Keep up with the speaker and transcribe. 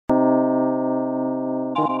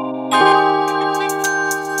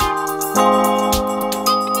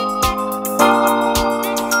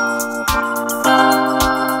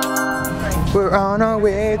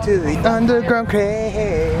to the underground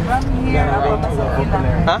cave. From here,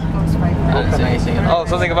 Huh? I didn't say anything. Oh,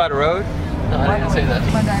 something about a road? No, I didn't say that.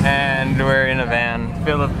 And we're in a van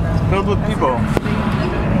filled with people.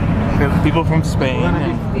 People from Spain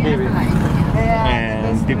and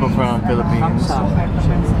people from Philippines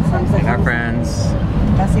and our friends.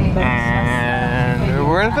 And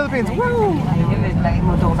we're in the Philippines. Woo!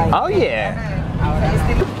 Oh yeah!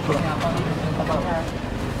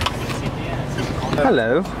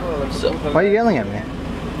 Hello. So, Why are you yelling at me?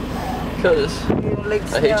 because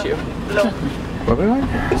I hate you. Where are we going?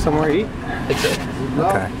 Somewhere to eat? Think so.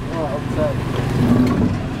 Okay.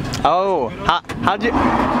 Oh, how'd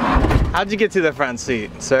you get to the front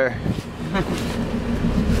seat, sir?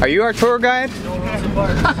 Are you our tour guide?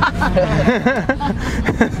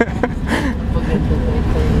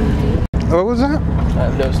 What was that? I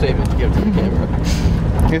have no statement to give to the camera.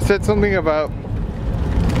 You said something about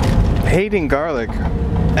hating garlic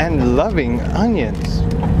and loving onions.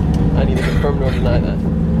 I neither confirm nor deny that.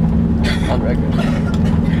 On record.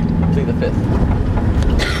 Plead the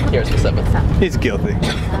 5th. Here's the 7th. He's guilty.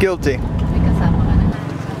 Guilty.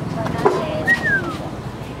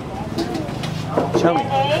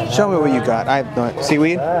 Show me what you got. I have no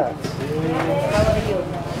seaweed.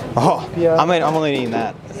 Oh, I'm only eating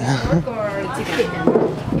that.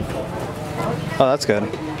 Oh, that's good.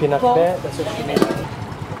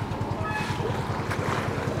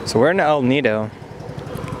 So we're in El Nido,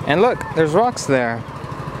 and look, there's rocks there.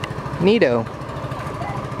 Nido.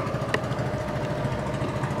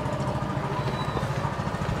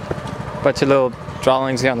 Bunch of little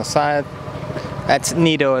drawings here on the side. That's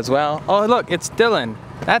Nido as well. Oh, look, it's Dylan.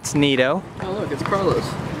 That's Nido. Oh, look, it's Carlos.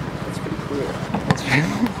 That's pretty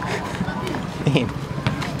cool. Mean.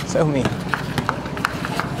 So mean.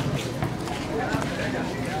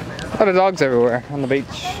 A lot of dogs everywhere on the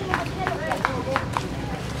beach.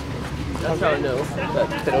 That's how I know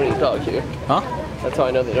that they don't eat dog here. Huh? That's how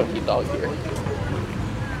I know they don't eat dog here.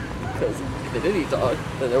 Because if they did eat dog,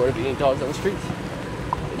 then there wouldn't be any dogs on the streets.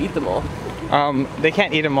 They'd eat them all. They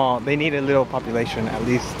can't eat them all. They need a little population at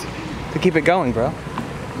least to keep it going, bro.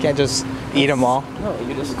 You can't just eat them all. No,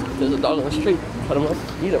 you just, if there's a dog on the street, cut them up,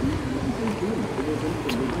 eat them.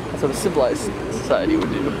 That's what a civilized society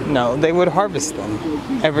would do. No, they would harvest them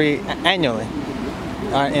annually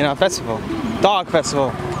in a festival. Dog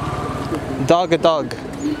festival. Dog a dog.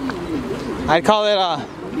 I'd call it a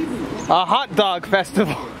hot dog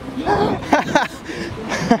festival. I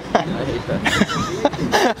hate that.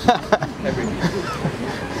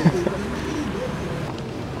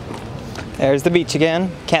 There's the beach again.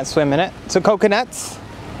 Can't swim in it. So coconuts.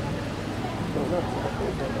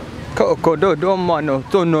 Hold the door.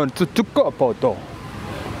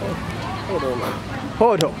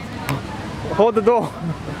 Hold the door.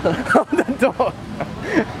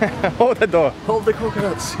 Hold the door. Hold the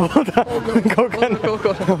coconuts. Hold the coconut. Hold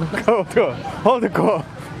the door.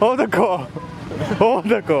 Hold the core. Hold the core. Hold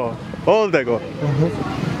the core. Hold the core.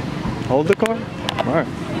 Hold the core? Alright.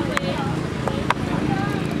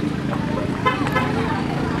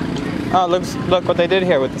 Oh, look what they did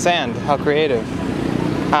here with the sand. How creative.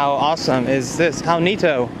 How awesome is this? How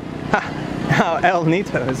neato. How El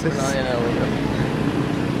Nito is this? Oh, yeah, no,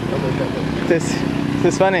 This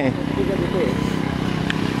is funny.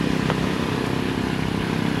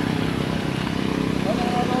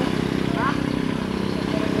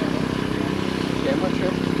 Camera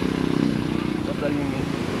trip? What's that even mean?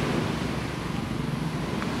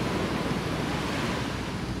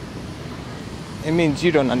 It means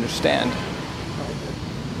you don't understand.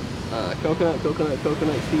 Coconut, coconut,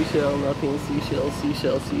 coconut, seashell, nothing, seashell,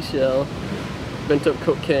 seashell, seashell, bent up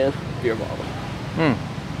Coke can, beer bottle. I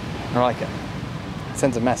like it. It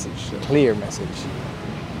sends a message, a clear message.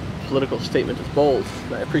 Political statement is bold,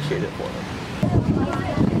 and I appreciate it for them.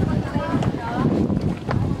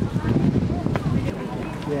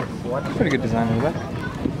 Yes, pretty good design of that.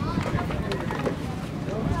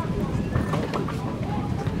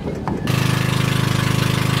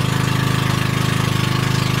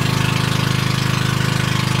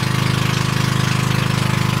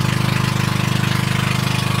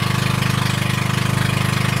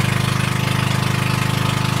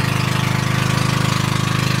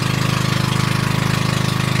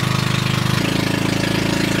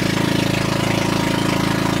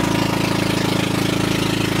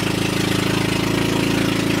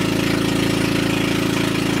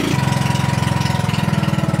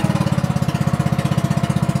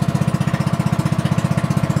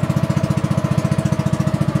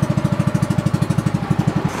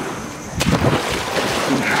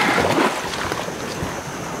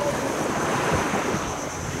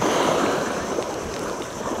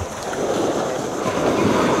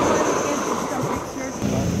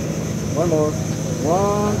 One more. 1,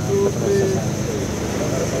 2, 3.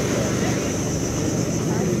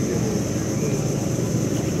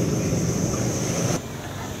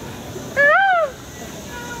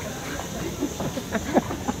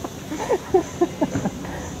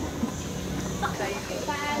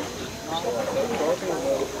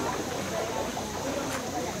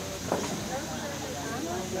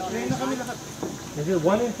 Is it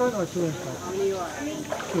one in front or two in front? How many you are?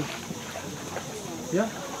 Two. Yeah?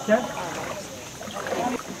 Yeah?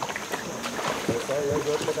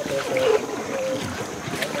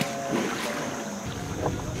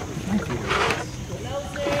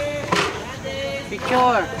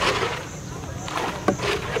 Picture.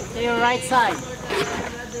 To your right side.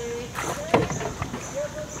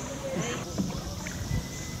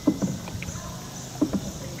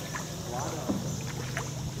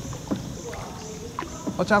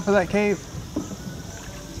 Watch out for that cave.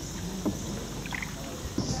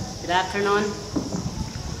 Good afternoon.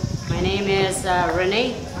 My name is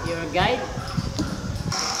Renee, your guide.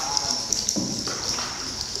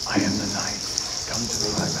 I am the night. Come to me,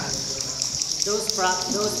 my man.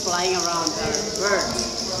 Those flying around are birds.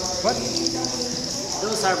 What?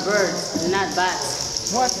 Those are birds, not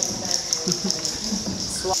bats. What?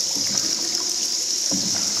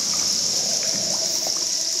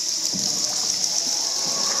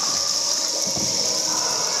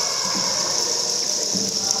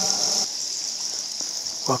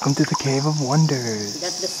 Welcome to the Cave of Wonders.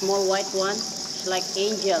 That's the small white one. It's like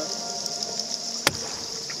angel.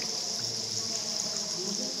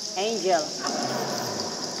 Angel.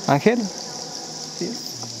 Okay. And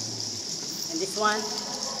this one,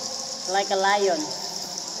 like a lion. And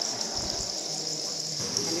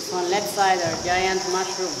this one left side are giant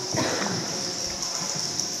mushroom.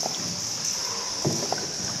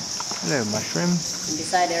 Hello, mushroom. And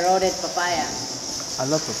beside eroded papaya. I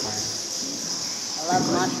love papaya. I love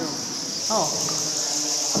mushroom. Oh.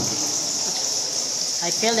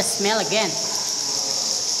 I feel the smell again.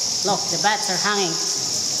 Look, the bats are hanging.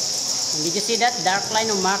 And did you see that dark line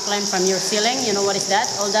or mark line from your ceiling? You know what is that?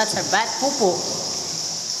 All that's are bat poo-poo.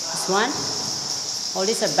 This one, all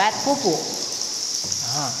these are bat poo-poo.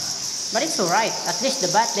 But it's alright. At least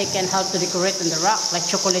the bat, they can help to decorate on the rock, like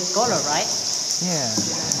chocolate color, right? Yeah.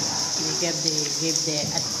 You give the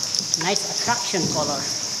nice attraction color.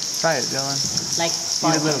 Try it, Dylan. Like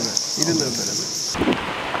Eat a little bit. Eat a little bit of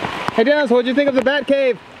it. Hey, Dennis, what'd you think of the bat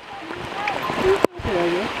cave?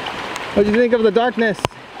 What'd you think of the darkness?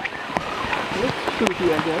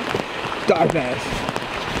 Spooky, I guess. Darkness.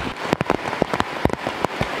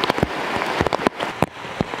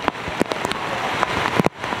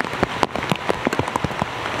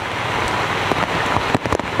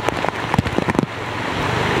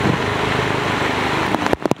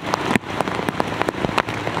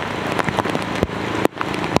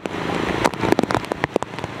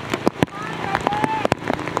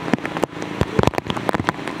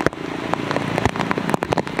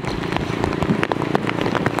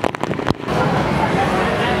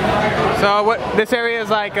 So what this area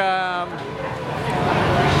is like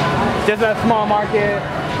just a small market,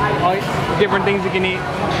 all different things you can eat.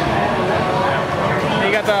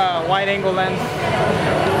 You got the wide angle lens.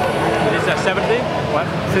 This is a 70? What?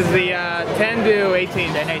 This is the 10 to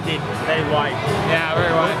 18. 10, 18. Very wide. Yeah,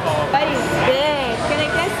 very wide. What is this? Can I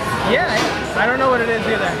guess? Yeah, I don't know what it is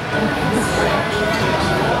either.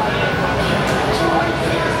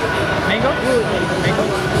 Mango? Mango?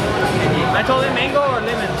 I told him mango or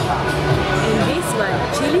lemon. And this one,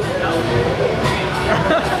 chili?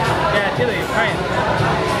 Yeah, chili. Try it.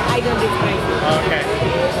 I don't do spicy. Okay.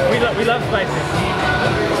 We love spices.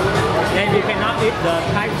 And you cannot eat the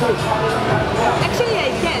Thai food. Actually, I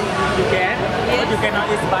can. You can? Yes. But you cannot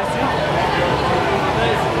eat spicy?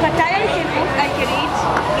 Pad Thai I can eat.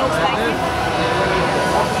 No spicy.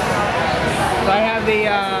 So I have the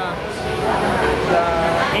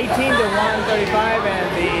 18 to 135 and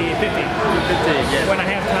the 50. 50, yes. When I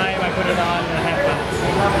have time, I put it on and I have time.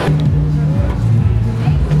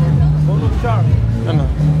 Don't look sharp. No.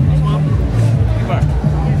 Keep on.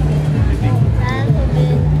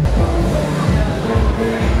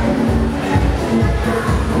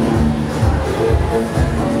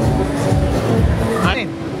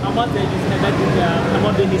 How much did you say? How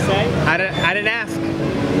much did he say? I didn't ask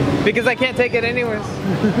because I can't take it anywhere.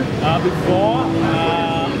 Before,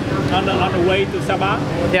 on the way to Sabah,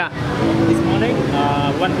 Yeah. this morning,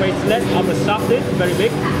 one bracelet of the softest, very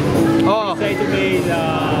big. Oh. Say to me,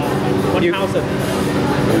 1,000.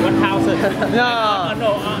 1,000. No.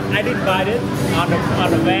 No, I didn't buy it. On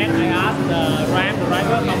the van, I asked the driver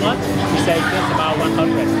how much. He said just about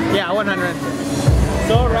 100. Yeah, 100.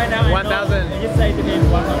 So right now, I 1,000. know, you say to me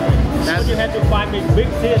 100. That's- So you have to find me big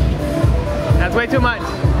tin. That's way too much.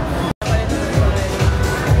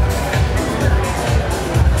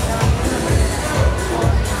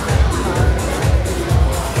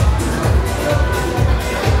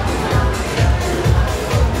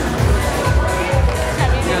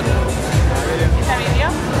 ¿Está video?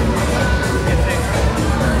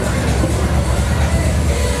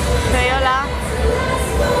 Say hola.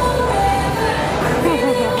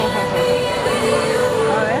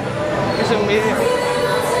 A ver. Es un video.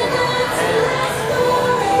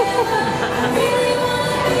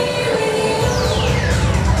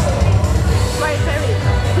 White heavy.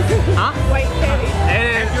 Huh? White heavy. It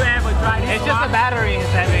is. You ever try this? It's just the battery is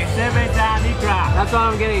heavy. Cerveza Negra. That's what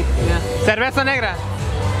I'm getting. Yeah. Cerveza negra.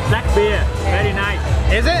 Black beer. Very nice.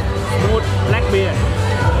 Is it? Smooth black beer.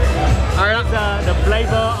 All right. The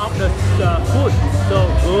flavor of the food. So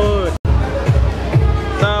good.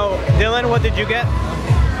 So, Dylan, what did you get?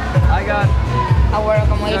 I got Ahora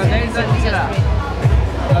como dice en Cerveza Service negra. Street.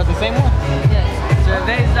 That's the same one? Yes.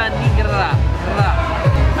 cerveza negra.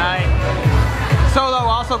 Alright. Solo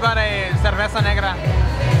also got a cerveza negra.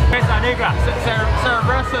 Cerveza Negra.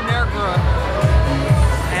 Cerveza negra.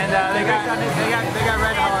 And they got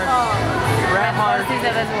red hard. Red hard. This is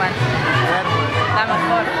the best one. Red hard. La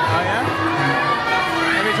mejor. Oh yeah?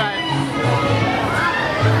 Let me try it.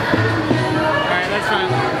 Alright, let's try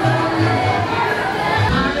it.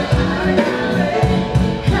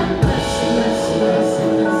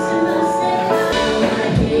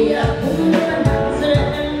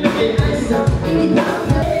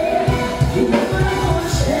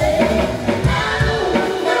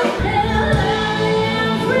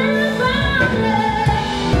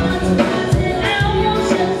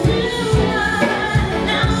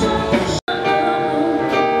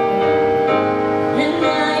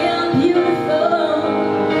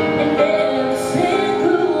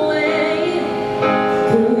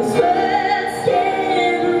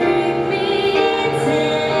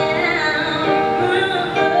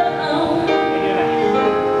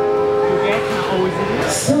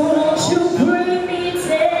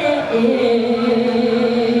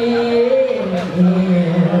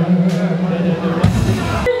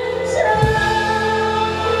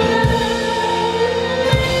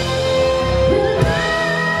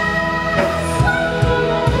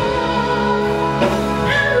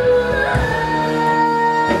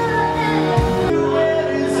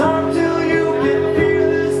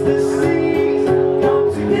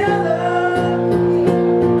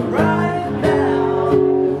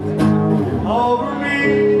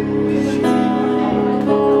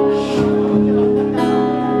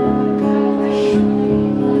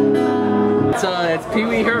 It's Pee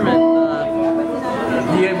Wee Herman.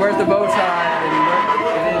 He wears the bow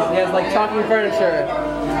tie. And he has like talking furniture.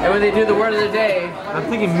 And when they do the word of the day, I'm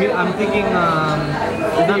thinking not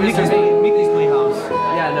Mickey's Playhouse.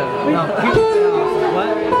 yeah, no. No, Mickey's Playhouse. What?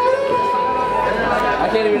 I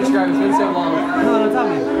can't even describe it. It's been so long. No, tell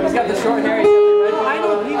me. He's got the short hair. He's got the red. I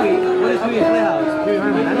know Pee Wee. What is Pee Wee's Playhouse? Pee Wee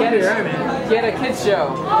Herman. I know Pee Wee Herman. He had a kids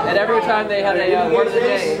show, and every time they had a word of the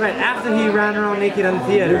day. Right, after he ran around naked in the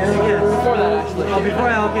theaters. Yes. Before that, actually. Oh, before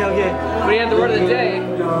that, okay. When he had the word of the day,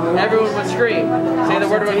 everyone would scream. Say the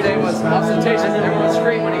word of the day was ostentatious. Everyone would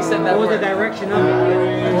scream when he said that What was word. the direction of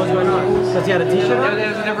it? What was going on? Does he have a t-shirt on? There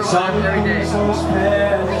was a different one every day.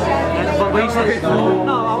 But when he said, no,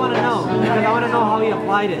 I want to know. Because I want to know how he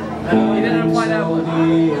applied it. He didn't apply that one.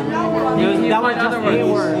 He That was applied just other a words.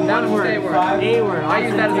 word. That One was word. a word. A word. I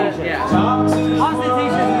use that as a, yeah.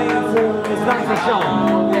 Ostentation means it's done for show.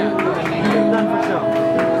 Yeah. It's done for show.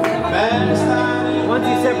 Once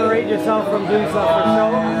you separate yourself from doing stuff for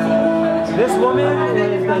show, this woman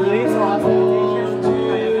is the least ostentatious.